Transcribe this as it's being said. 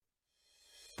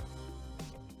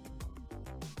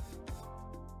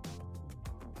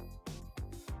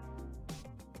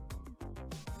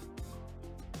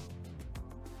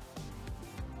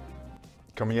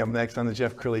Coming up next on the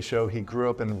Jeff Crilley Show, he grew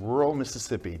up in rural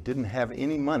Mississippi, didn't have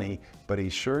any money, but he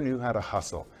sure knew how to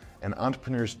hustle. An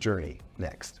entrepreneur's journey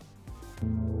next.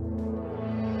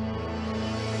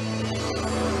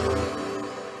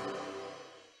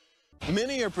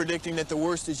 Many are predicting that the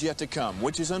worst is yet to come,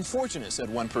 which is unfortunate, said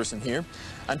one person here.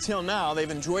 Until now, they've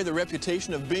enjoyed the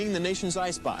reputation of being the nation's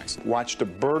icebox. Watched a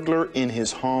burglar in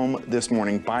his home this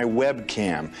morning by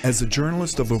webcam. As a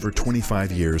journalist of over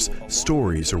 25 years,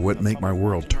 stories are what make my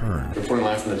world turn. Reporting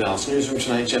live from the Dallas newsroom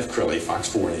tonight, Jeff Crilley, Fox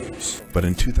 4 News. But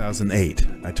in 2008,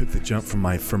 I took the jump from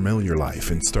my familiar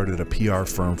life and started a PR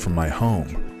firm from my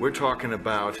home. We're talking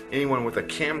about anyone with a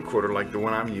camcorder like the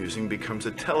one I'm using becomes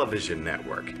a television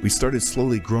network. We started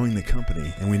slowly growing the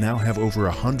company, and we now have over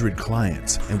 100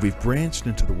 clients, and we've branched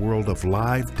into the world of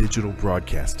live digital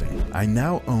broadcasting. I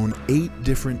now own 8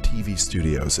 different TV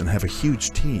studios and have a huge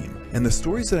team, and the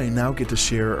stories that I now get to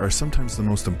share are sometimes the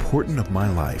most important of my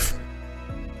life.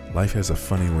 Life has a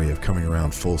funny way of coming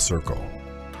around full circle.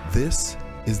 This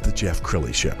is the Jeff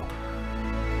Crilley Show.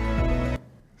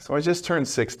 So I just turned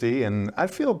 60, and I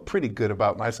feel pretty good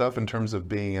about myself in terms of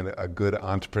being a good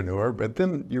entrepreneur. But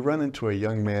then you run into a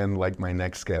young man like my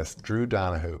next guest, Drew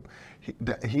Donahoe.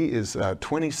 He is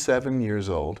 27 years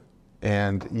old,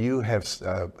 and you have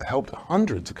helped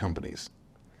hundreds of companies.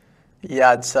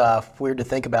 Yeah, it's weird to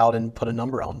think about and put a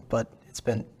number on, but it's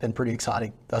been pretty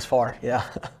exciting thus far, yeah.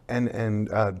 And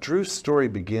Drew's story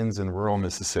begins in rural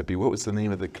Mississippi. What was the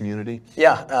name of the community?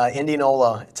 Yeah,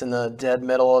 Indianola. It's in the dead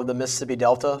middle of the Mississippi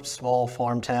Delta, small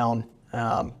farm town,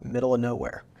 middle of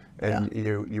nowhere. And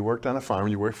yeah. you worked on a farm.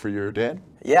 You worked for your dad?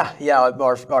 Yeah.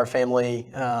 Our family,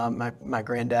 my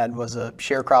granddad was a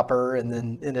sharecropper and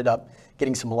then ended up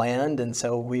getting some land, and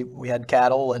so we had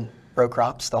cattle and row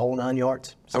crops, the whole 9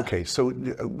 yards. So. Okay, so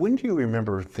when do you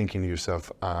remember thinking to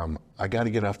yourself, I got to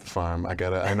get off the farm.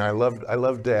 And I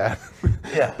love Dad,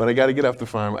 yeah. But I got to get off the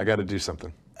farm. I got to do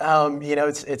something.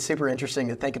 It's super interesting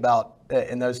to think about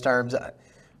in those terms.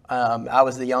 I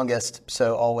was the youngest,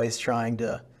 so always trying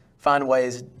to find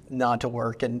ways not to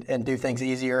work and do things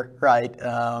easier, right?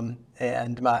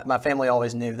 And my family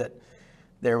always knew that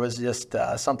there was just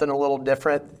something a little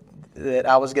different that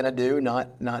I was going to do,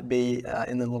 not be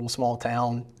in the little small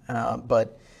town.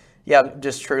 But yeah,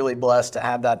 just truly blessed to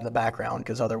have that in the background,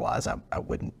 because otherwise I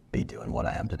wouldn't be doing what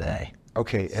I am today.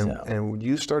 Okay, and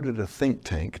you started a think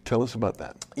tank. Tell us about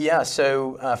that. Yeah,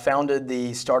 so founded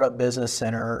the Startup Business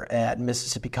Center at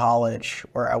Mississippi College,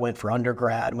 where I went for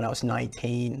undergrad when I was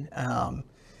 19.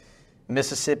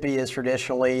 Mississippi is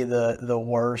traditionally the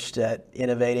worst at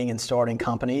innovating and starting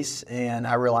companies, and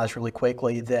I realized really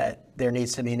quickly that there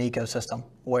needs to be an ecosystem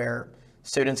where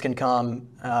students can come,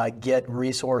 get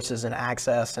resources and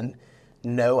access and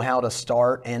know how to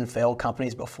start and fail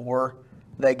companies before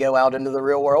they go out into the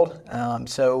real world.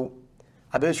 So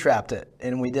I bootstrapped it,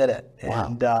 and we did it. Wow.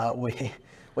 And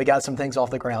we got some things off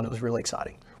the ground. It was really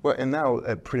exciting. Well, and now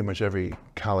pretty much every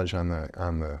college on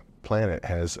the planet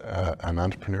has an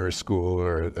entrepreneur school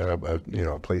or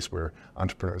a place where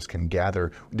entrepreneurs can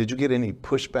gather. Did you get any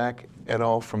pushback at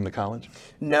all from the college?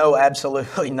 No,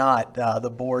 absolutely not. The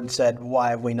board said,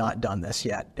 "Why have we not done this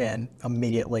yet?" And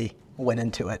immediately went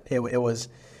into it. It was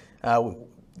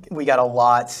we got a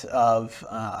lot of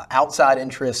outside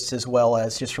interests as well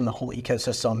as just from the whole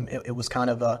ecosystem. It was kind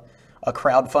of a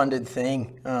crowd-funded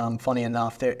thing. Funny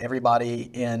enough, everybody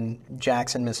in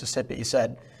Jackson, Mississippi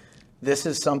said, this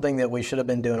is something that we should have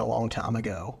been doing a long time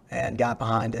ago, and got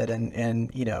behind it.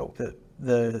 And you know,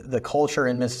 the culture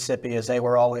in Mississippi is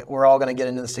we're all going to get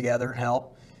into this together and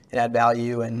help and add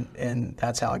value, and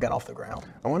that's how I got off the ground.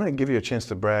 I want to give you a chance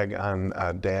to brag on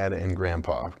Dad and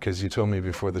Grandpa, because you told me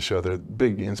before the show they're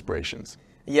big inspirations.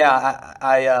 Yeah,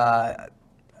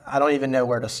 I don't even know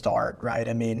where to start, right?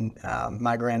 I mean,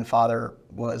 my grandfather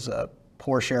was a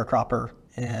poor sharecropper,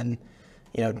 and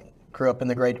grew up in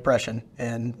the Great Depression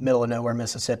in middle of nowhere,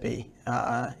 Mississippi.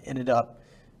 Ended up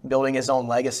building his own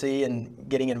legacy and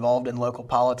getting involved in local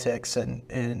politics,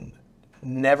 and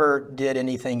never did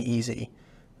anything easy.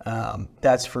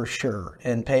 That's for sure.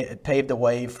 And paved the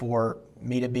way for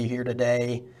me to be here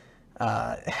today.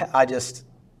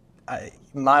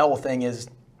 My whole thing is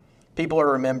people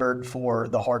are remembered for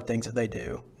the hard things that they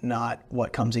do, not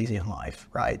what comes easy in life,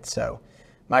 right? So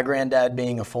my granddad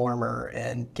being a farmer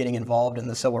and getting involved in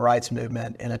the civil rights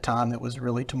movement in a time that was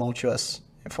really tumultuous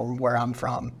from where I'm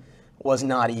from was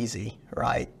not easy,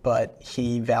 right? But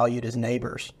he valued his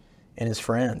neighbors and his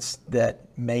friends that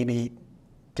maybe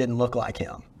didn't look like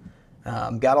him.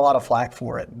 Got a lot of flack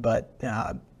for it, but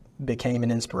became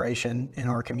an inspiration in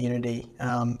our community.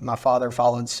 My father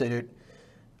followed suit,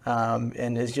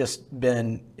 and has just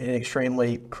been an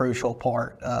extremely crucial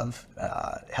part of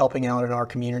helping out in our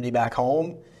community back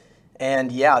home.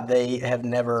 And yeah, they have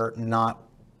never not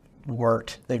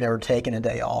worked. They've never taken a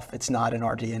day off. It's not in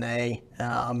our DNA.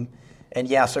 And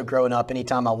yeah, so growing up,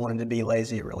 anytime I wanted to be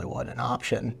lazy, it really wasn't an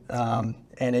option.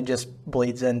 And it just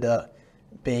bleeds into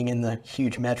being in the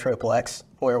huge metroplex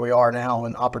where we are now,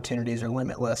 and opportunities are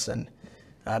limitless. And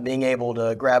being able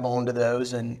to grab onto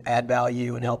those and add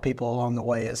value and help people along the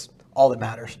way is all that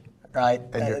matters,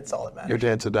 right? That's all that matters. Your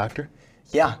dad's a doctor?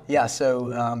 Yeah.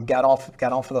 So got off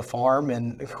of the farm,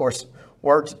 and of course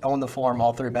worked on the farm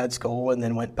all through med school, and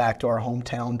then went back to our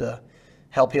hometown to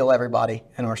help heal everybody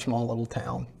in our small little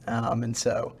town. And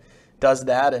so does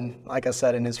that, and like I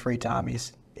said, in his free time,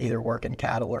 he's either working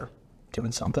cattle or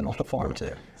doing something on the farm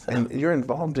too. So. And you're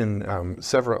involved in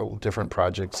several different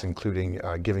projects, including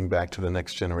giving back to the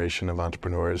next generation of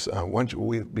entrepreneurs.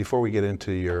 Before we get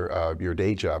into your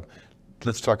day job,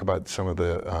 let's talk about some of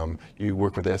the, you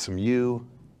work with SMU.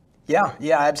 Yeah,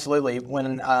 absolutely.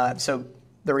 So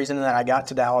the reason that I got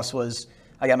to Dallas was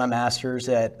I got my master's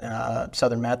at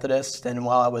Southern Methodist, and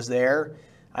while I was there,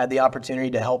 I had the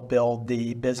opportunity to help build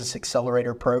the Business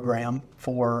Accelerator program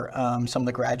for some of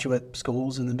the graduate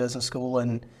schools in the business school,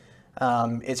 and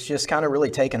it's just kind of really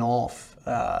taken off.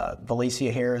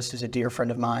 Valencia Harris, who's a dear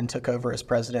friend of mine, took over as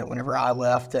president whenever I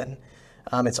left, and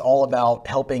it's all about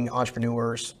helping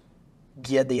entrepreneurs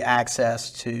get the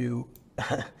access to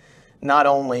not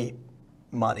only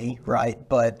money, right,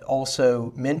 but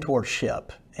also mentorship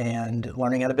and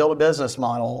learning how to build a business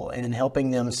model and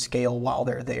helping them scale while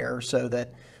they're there, so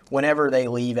that whenever they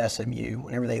leave SMU,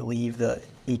 whenever they leave the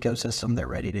ecosystem, they're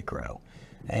ready to grow.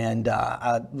 And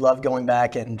I love going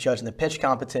back and judging the pitch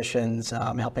competitions,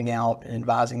 helping out and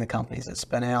advising the companies that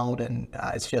spin out, and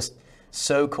it's just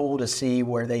so cool to see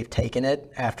where they've taken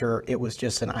it after it was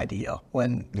just an idea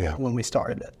when we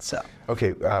started it. So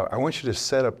okay, I want you to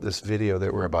set up this video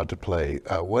that we're about to play.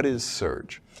 What is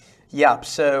Surge? Yeah,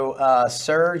 so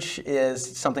Surge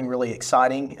is something really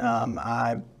exciting.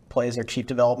 I play as their Chief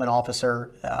Development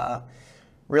Officer.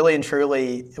 Really and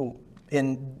truly,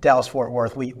 in Dallas-Fort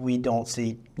Worth, we don't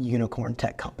see unicorn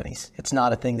tech companies. It's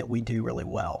not a thing that we do really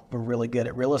well. We're really good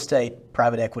at real estate,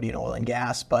 private equity, and oil and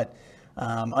gas, but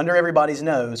under everybody's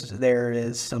nose, there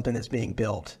is something that's being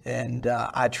built. And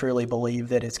I truly believe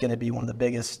that it's going to be one of the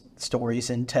biggest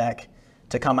stories in tech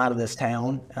to come out of this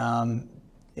town.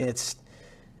 It's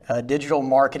a digital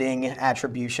marketing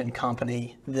attribution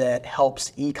company that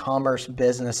helps e-commerce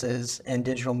businesses and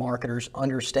digital marketers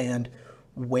understand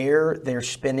where they're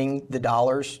spending the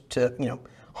dollars to,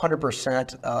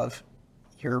 100% of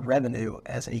your revenue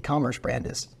as an e-commerce brand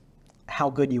is how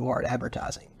good you are at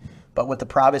advertising. But with the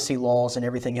privacy laws and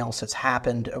everything else that's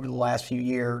happened over the last few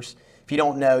years, if you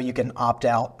don't know, you can opt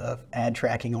out of ad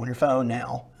tracking on your phone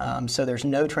now. So there's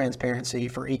no transparency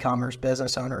for e-commerce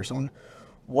business owners on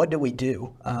what do we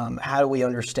do? How do we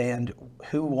understand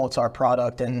who wants our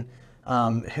product and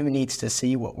who needs to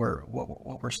see what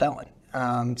we're selling?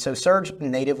 So Surge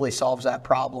natively solves that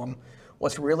problem.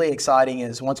 What's really exciting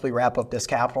is once we wrap up this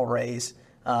capital raise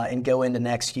and go into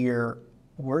next year,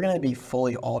 we're going to be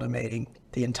fully automating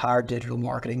the entire digital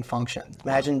marketing function.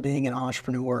 Imagine being an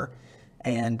entrepreneur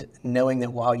and knowing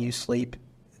that while you sleep,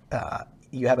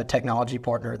 you have a technology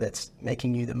partner that's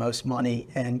making you the most money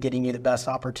and getting you the best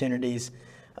opportunities.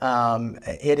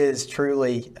 It is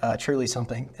truly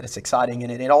something that is exciting,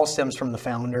 and it all stems from the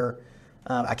founder.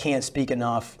 I can't speak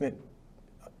enough.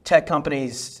 Tech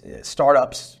companies,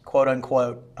 startups, quote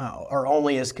unquote, are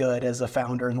only as good as the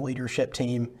founder and the leadership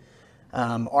team.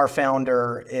 Our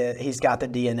founder, he's got the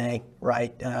DNA,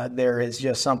 right? There is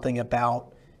just something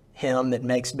about him that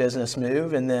makes business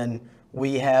move. And then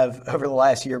we have, over the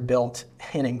last year, built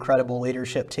an incredible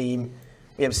leadership team.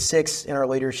 We have 6 in our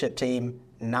leadership team,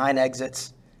 9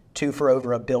 exits, 2 for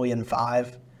over $1.5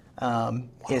 billion.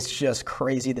 It's just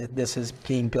crazy that this is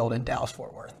being built in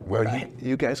Dallas-Fort Worth. Well, right?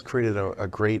 you guys created a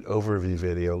great overview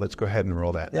video. Let's go ahead and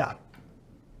roll that. Yeah.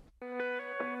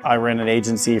 I ran an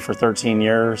agency for 13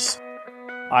 years.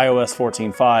 iOS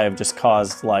 14.5 just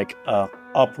caused like a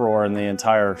uproar in the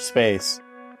entire space.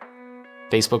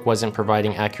 Facebook wasn't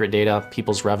providing accurate data.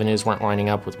 People's revenues weren't lining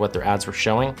up with what their ads were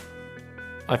showing.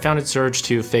 I founded Surge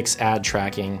to fix ad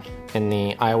tracking in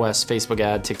the iOS, Facebook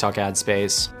ad, TikTok ad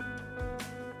space.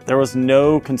 There was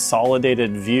no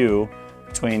consolidated view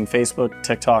between Facebook,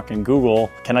 TikTok, and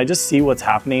Google. Can I just see what's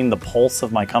happening, the pulse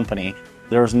of my company?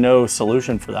 There was no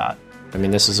solution for that. I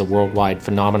mean, this is a worldwide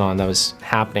phenomenon that was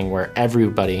happening where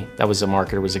everybody that was a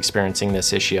marketer was experiencing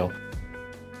this issue.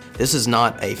 This is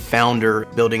not a founder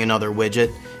building another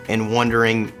widget and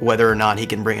wondering whether or not he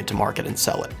can bring it to market and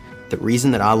sell it. The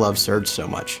reason that I love Surge so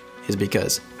much is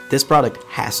because this product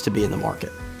has to be in the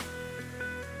market.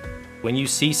 When you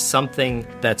see something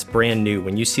that's brand new,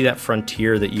 when you see that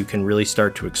frontier that you can really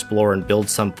start to explore and build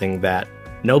something that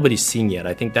nobody's seen yet,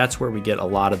 I think that's where we get a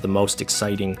lot of the most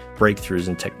exciting breakthroughs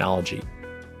in technology.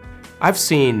 I've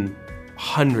seen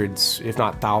hundreds, if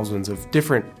not thousands, of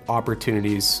different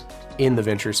opportunities in the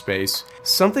venture space.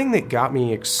 Something that got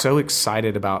me so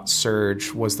excited about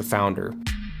Surge was the founder.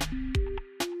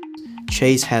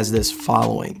 Chase has this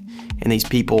following and these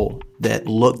people that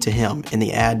look to him in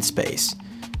the ad space,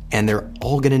 and they're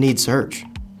all going to need Surge.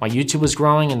 My YouTube was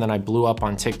growing, and then I blew up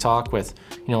on TikTok with,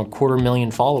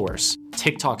 250,000 followers.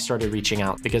 TikTok started reaching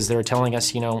out because they were telling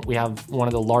us, we have one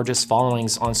of the largest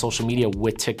followings on social media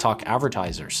with TikTok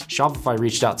advertisers. Shopify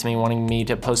reached out to me wanting me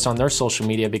to post on their social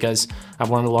media because I have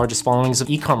one of the largest followings of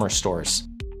e-commerce stores.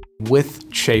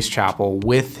 With Chase Chappell,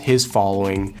 with his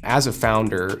following, as a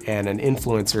founder and an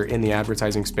influencer in the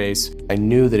advertising space, I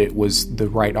knew that it was the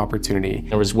right opportunity.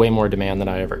 There was way more demand than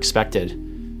I ever expected.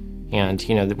 And,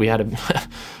 we had a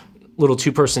little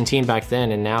 2-person team back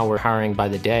then, and now we're hiring by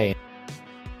the day.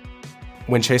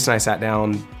 When Chase and I sat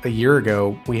down a year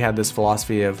ago, we had this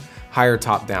philosophy of hire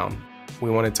top down. We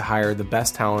wanted to hire the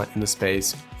best talent in the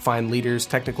space, find leaders,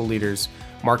 technical leaders,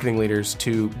 marketing leaders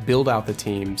to build out the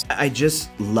teams. I just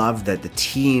love that the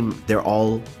team, they're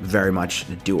all very much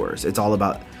doers. It's all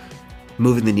about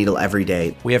moving the needle every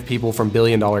day. We have people from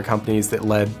billion-dollar companies that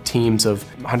led teams of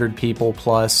 100 people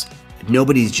plus.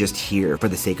 Nobody's just here for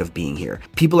the sake of being here.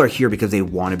 People are here because they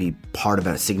want to be part of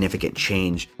a significant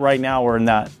change. Right now, we're in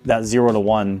that 0 to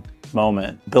 1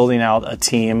 moment, building out a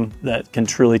team that can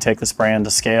truly take this brand to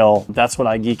scale. That's what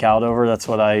I geek out over. That's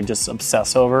what I just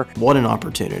obsess over. What an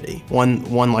opportunity. One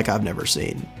like I've never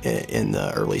seen in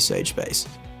the early stage space.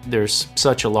 There's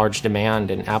such a large demand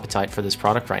and appetite for this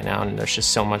product right now, and there's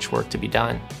just so much work to be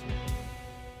done.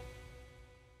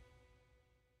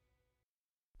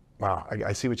 Wow,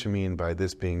 I see what you mean by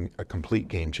this being a complete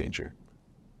game changer.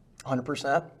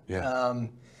 100%. Yeah.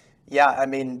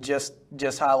 Just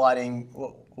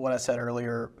highlighting what I said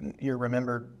earlier, you're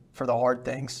remembered for the hard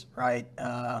things, right?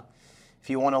 If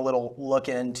you want a little look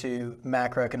into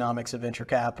macroeconomics of venture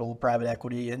capital, private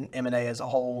equity, and M&A as a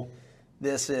whole,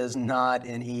 this is not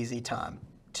an easy time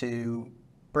to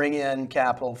bring in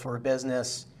capital for a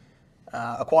business,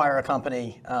 acquire a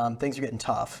company. Things are getting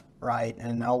tough, right?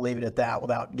 And I'll leave it at that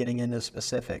without getting into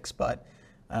specifics. But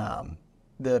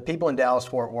the people in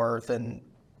Dallas-Fort Worth and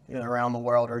around the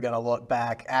world are going to look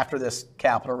back after this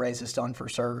capital raise is done for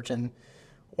Surge, and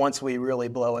once we really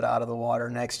blow it out of the water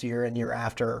next year and year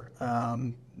after,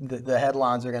 the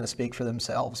headlines are going to speak for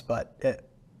themselves. But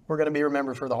we're going to be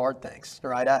remembered for the hard things,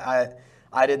 right?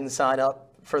 I didn't sign up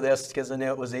for this because I knew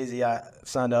it was easy. I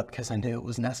signed up because I knew it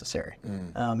was necessary.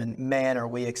 And man, are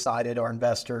we excited. Our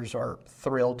investors are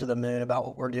thrilled to the moon about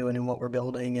what we're doing and what we're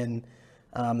building, and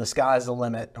the sky's the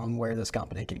limit on where this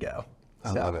company could go.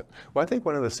 I love it. Well, I think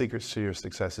one of the secrets to your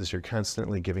success is you're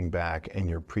constantly giving back and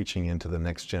you're preaching into the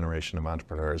next generation of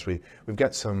entrepreneurs. We've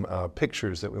got some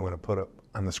pictures that we want to put up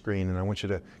on the screen, and I want you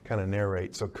to kind of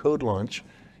narrate. So Code Launch,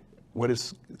 what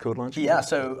is Code Launch? Yeah,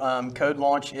 so Code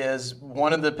Launch is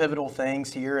one of the pivotal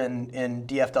things here in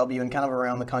DFW and kind of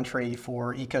around the country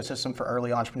for ecosystem for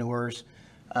early entrepreneurs.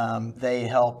 They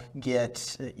help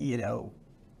get,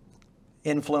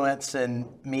 influence and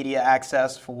media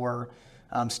access for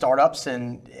startups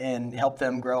and help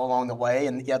them grow along the way.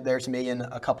 And yet there's me and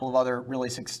a couple of other really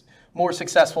more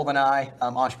successful than I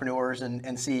entrepreneurs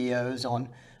and CEOs on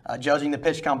judging the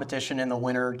pitch competition, and the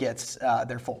winner gets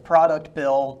their full product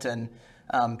built. And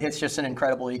it's just an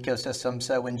incredible ecosystem.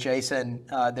 So when Jason,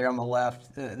 there on the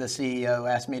left, the CEO,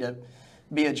 asked me to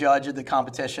be a judge of the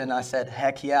competition, I said,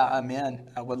 heck yeah, I'm in.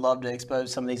 I would love to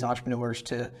expose some of these entrepreneurs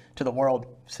to the world.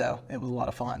 So it was a lot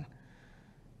of fun.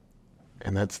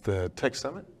 And that's the Tech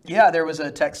Summit? Yeah, there was a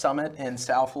Tech Summit in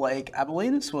South Lake. I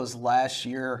believe this was last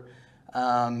year.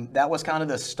 That was kind of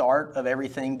the start of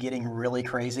everything getting really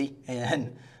crazy,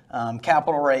 and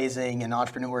capital raising and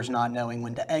entrepreneurs not knowing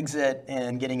when to exit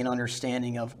and getting an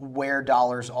understanding of where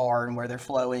dollars are and where they're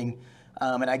flowing.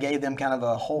 And I gave them kind of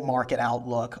a whole market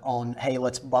outlook on, hey,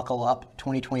 let's buckle up.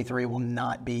 2023 will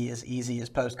not be as easy as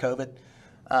post-COVID.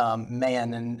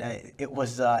 It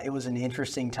was an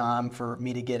interesting time for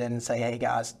me to get in and say, hey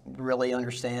guys, really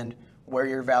understand where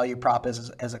your value prop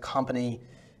is as a company,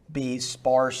 be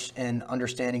sparse in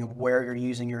understanding of where you're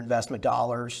using your investment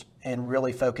dollars, and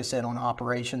really focus in on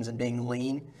operations and being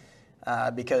lean,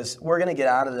 because we're going to get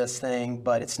out of this thing,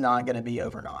 but it's not going to be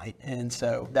overnight. And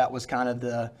so that was kind of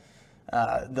the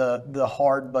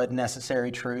hard but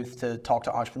necessary truth to talk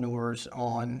to entrepreneurs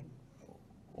on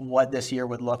what this year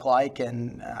would look like,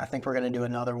 and I think we're going to do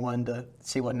another one to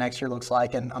see what next year looks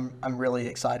like, and I'm really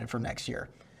excited for next year.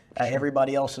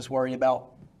 Everybody else is worried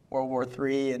about World War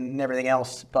III and everything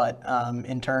else, but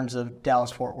in terms of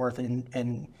Dallas-Fort Worth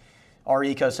and our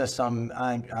ecosystem,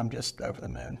 I'm just over the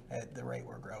moon at the rate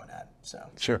we're growing at. So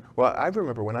sure. Well, I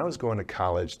remember when I was going to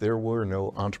college, there were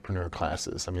no entrepreneur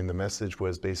classes. I mean, the message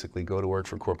was basically go to work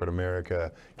for corporate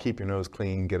America, keep your nose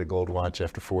clean, get a gold watch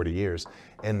after 40 years.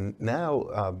 And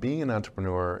now being an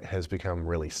entrepreneur has become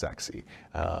really sexy.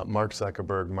 Mark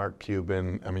Zuckerberg, Mark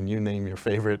Cuban, I mean, you name your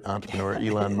favorite entrepreneur,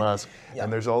 Elon Musk,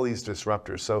 and there's all these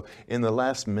disruptors. So in the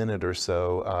last minute or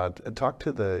so, talk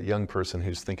to the young person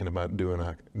who's thinking about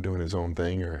doing his own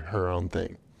thing or her own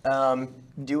thing.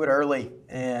 Do it early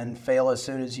and fail as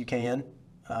soon as you can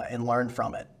and learn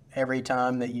from it. Every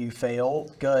time that you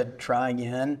fail, good, try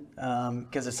again,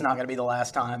 because it's not going to be the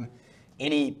last time.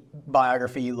 Any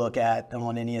biography you look at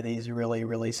on any of these really,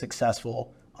 really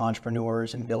successful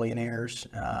entrepreneurs and billionaires,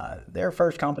 their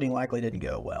first company likely didn't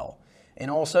go well. And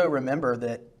also remember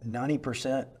that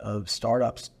 90% of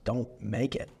startups don't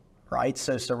make it, right?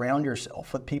 So surround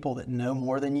yourself with people that know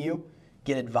more than you.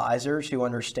 Get advisors who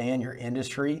understand your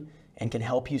industry and can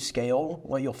help you scale.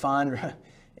 What you'll find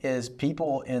is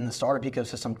people in the startup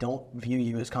ecosystem don't view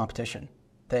you as competition.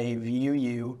 They view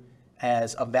you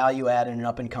as a value add and an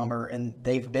up-and-comer, and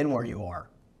they've been where you are.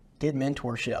 Get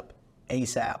mentorship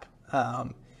ASAP.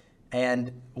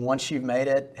 And once you've made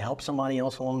it, help somebody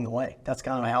else along the way. That's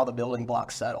kind of how the building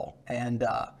blocks settle. And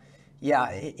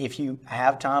if you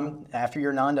have time after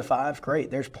your 9 to 5,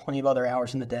 great. There's plenty of other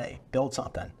hours in the day. Build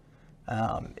something.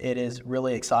 It is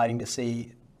really exciting to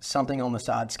see something on the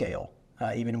side scale,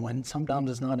 even when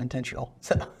sometimes it's not intentional.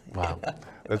 Wow.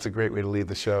 That's a great way to leave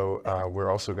the show.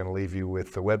 We're also going to leave you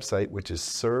with the website, which is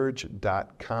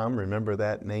surge.com. Remember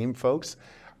that name, folks.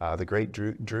 The great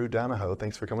Drew Donahoe.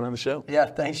 Thanks for coming on the show. Yeah,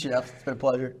 thanks, Jeff. It's been a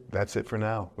pleasure. That's it for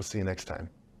now. We'll see you next time.